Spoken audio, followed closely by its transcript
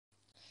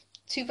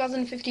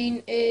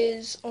2015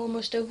 is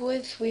almost over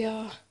with. We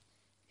are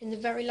in the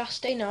very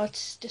last day now.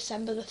 It's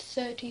December the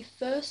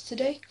 31st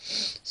today.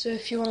 So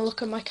if you want to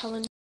look at my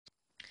calendar,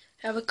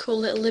 I have a cool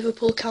little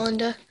Liverpool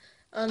calendar,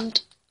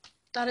 and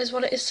that is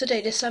what it is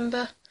today,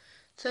 December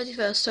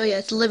 31st. So yeah,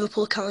 it's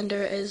Liverpool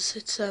calendar. It is.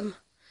 It's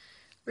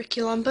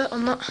Ricky Lambert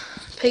on that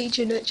page,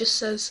 and it just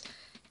says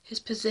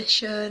his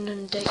position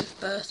and date of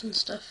birth and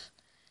stuff.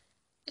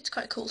 It's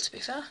quite cool, to be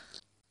fair.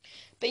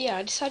 But yeah,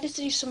 I decided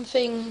to do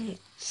something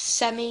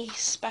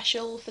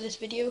semi-special for this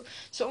video.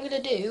 So what I'm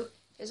going to do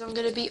is I'm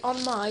going to be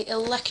on my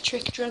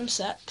electric drum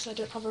set, because I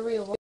don't have a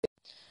real one.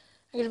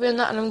 I'm going to be on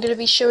that, and I'm going to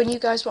be showing you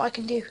guys what I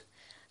can do.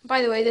 And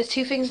by the way, there's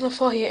two things on the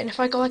floor here, and if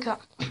I go like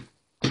that,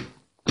 it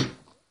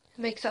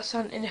makes that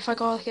sound, and if I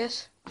go like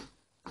this,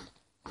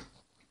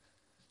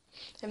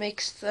 it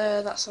makes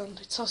that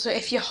sound. It's also,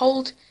 if you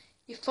hold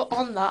your foot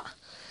on that,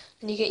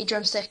 and you get your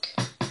drumstick,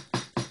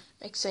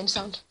 makes the same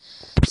sound.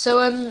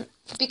 So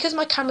because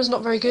my camera's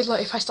not very good,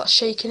 like if I start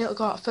shaking it'll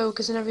go out of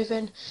focus and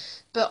everything,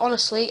 but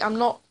honestly I'm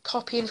not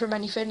copying from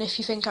anything if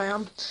you think I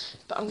am.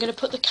 But I'm going to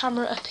put the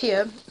camera up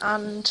here,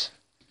 and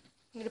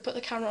I'm going to put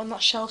the camera on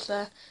that shelf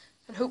there,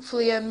 and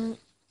hopefully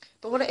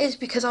but what it is,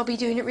 because I'll be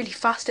doing it really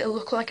fast, it'll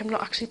look like I'm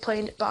not actually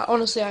playing it, but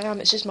honestly I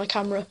am. It's just my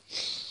camera.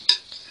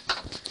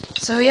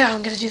 So yeah,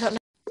 I'm going to do that now.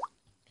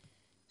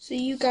 So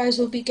you guys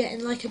will be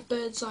getting like a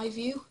bird's eye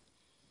view.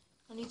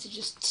 I need to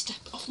just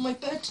step off my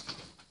bed.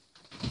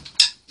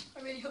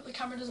 I really hope the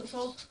camera doesn't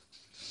fall.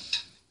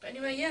 But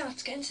anyway, yeah,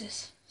 let's get into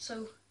this.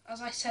 So,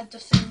 as I said, the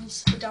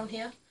things are down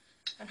here,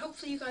 and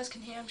hopefully you guys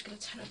can hear. I'm just going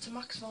to turn it up to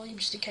max volume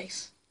just in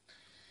case.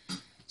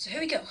 So here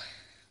we go.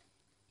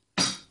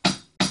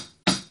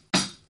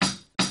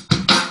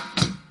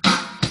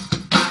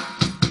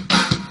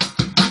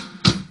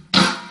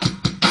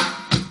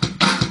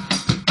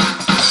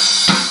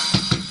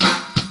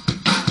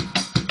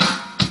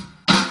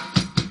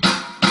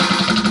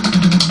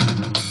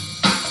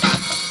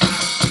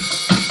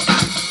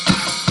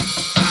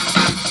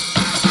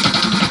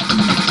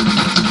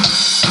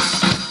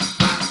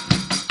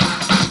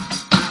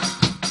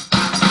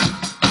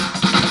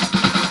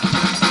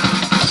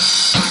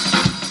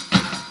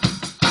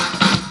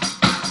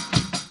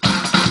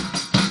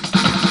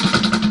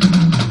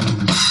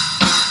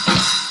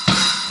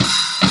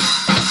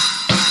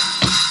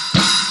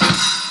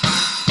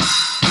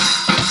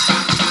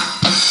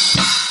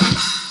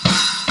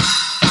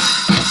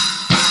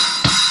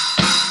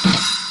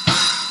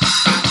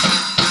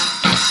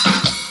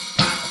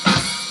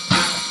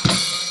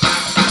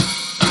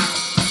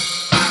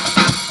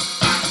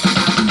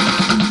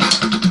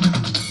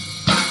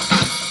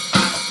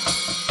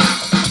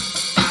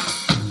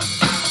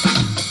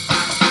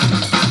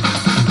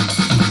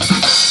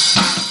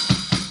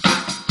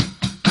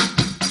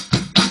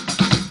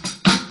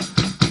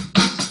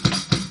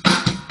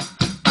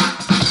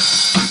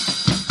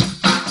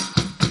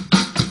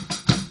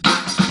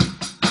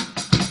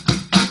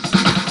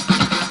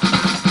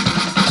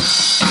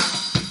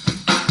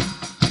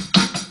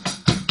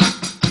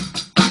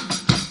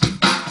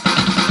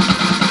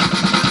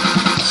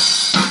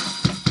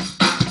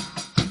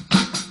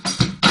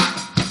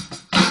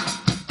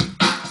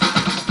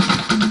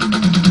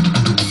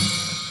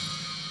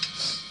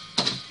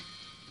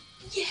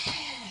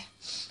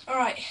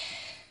 Alright,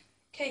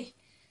 okay,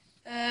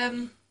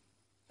 I'm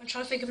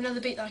trying to think of another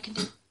beat that I can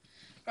do.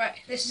 Right,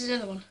 this is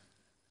another one.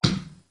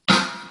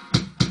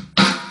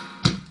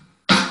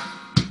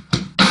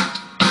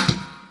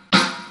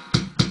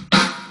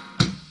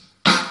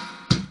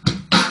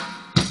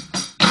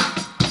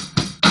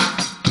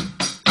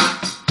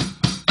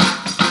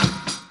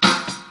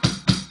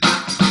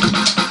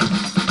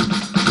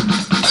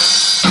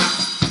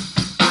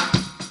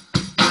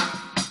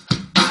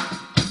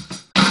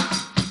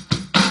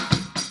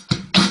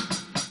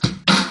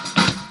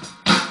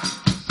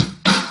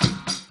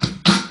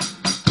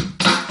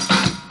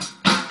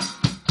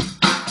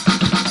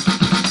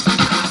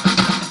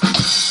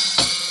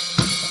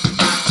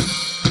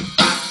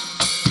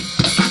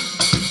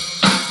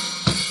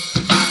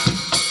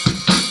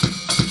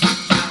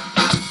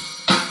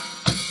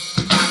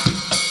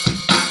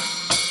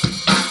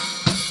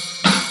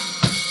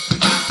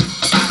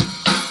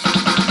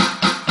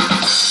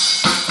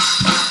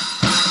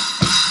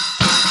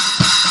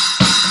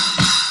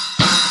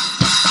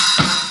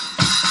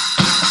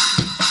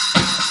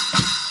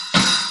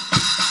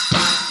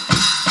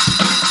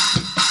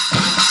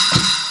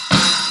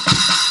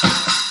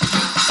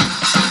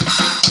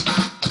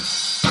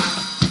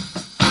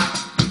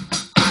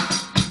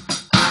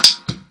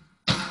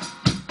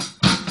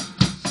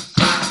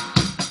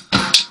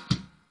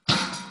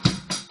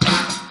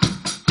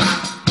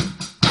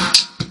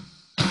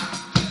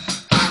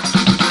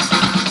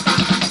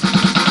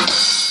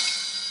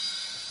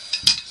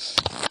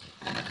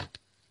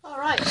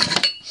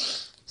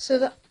 So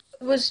that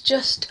was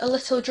just a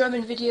little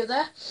drumming video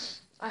there.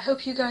 I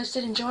hope you guys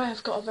did enjoy.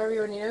 I've got a very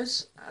runny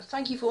nose.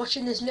 Thank you for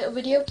watching this little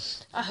video.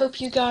 I hope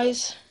you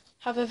guys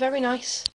have a very nice